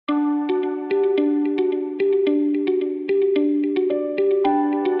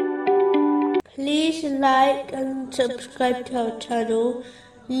like and subscribe to our channel.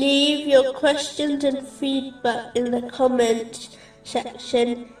 Leave your questions and feedback in the comments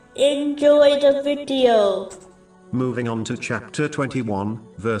section. Enjoy the video. Moving on to chapter 21,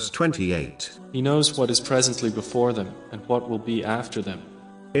 verse 28. He knows what is presently before them and what will be after them.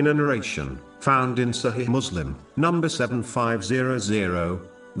 In a narration found in Sahih Muslim, number 7500,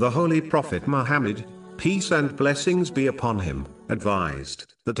 the Holy Prophet Muhammad, peace and blessings be upon him,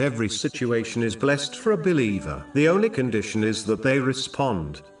 advised that every situation is blessed for a believer. The only condition is that they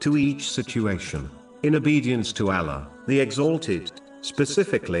respond to each situation in obedience to Allah, the Exalted,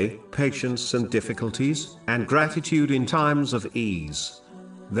 specifically patience and difficulties, and gratitude in times of ease.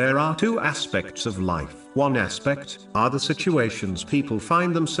 There are two aspects of life. One aspect are the situations people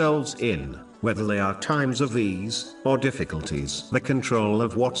find themselves in, whether they are times of ease or difficulties. The control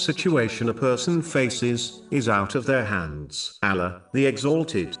of what situation a person faces is out of their hands. Allah, the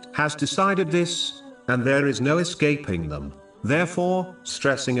Exalted, has decided this, and there is no escaping them. Therefore,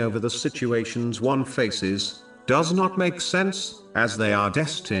 stressing over the situations one faces does not make sense, as they are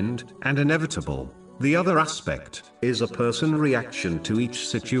destined and inevitable. The other aspect is a person's reaction to each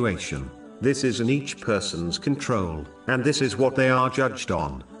situation. This is in each person's control, and this is what they are judged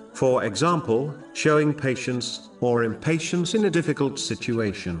on. For example, showing patience or impatience in a difficult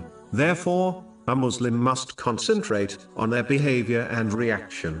situation. Therefore, a Muslim must concentrate on their behavior and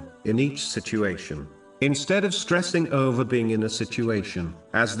reaction in each situation, instead of stressing over being in a situation,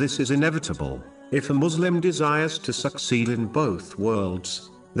 as this is inevitable. If a Muslim desires to succeed in both worlds,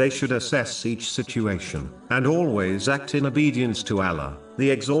 they should assess each situation and always act in obedience to Allah, the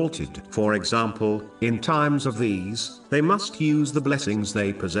Exalted. For example, in times of ease, they must use the blessings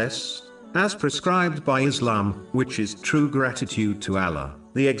they possess, as prescribed by Islam, which is true gratitude to Allah,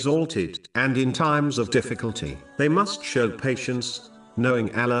 the Exalted. And in times of difficulty, they must show patience,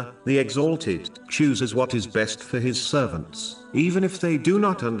 knowing Allah, the Exalted, chooses what is best for His servants, even if they do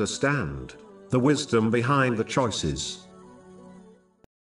not understand the wisdom behind the choices.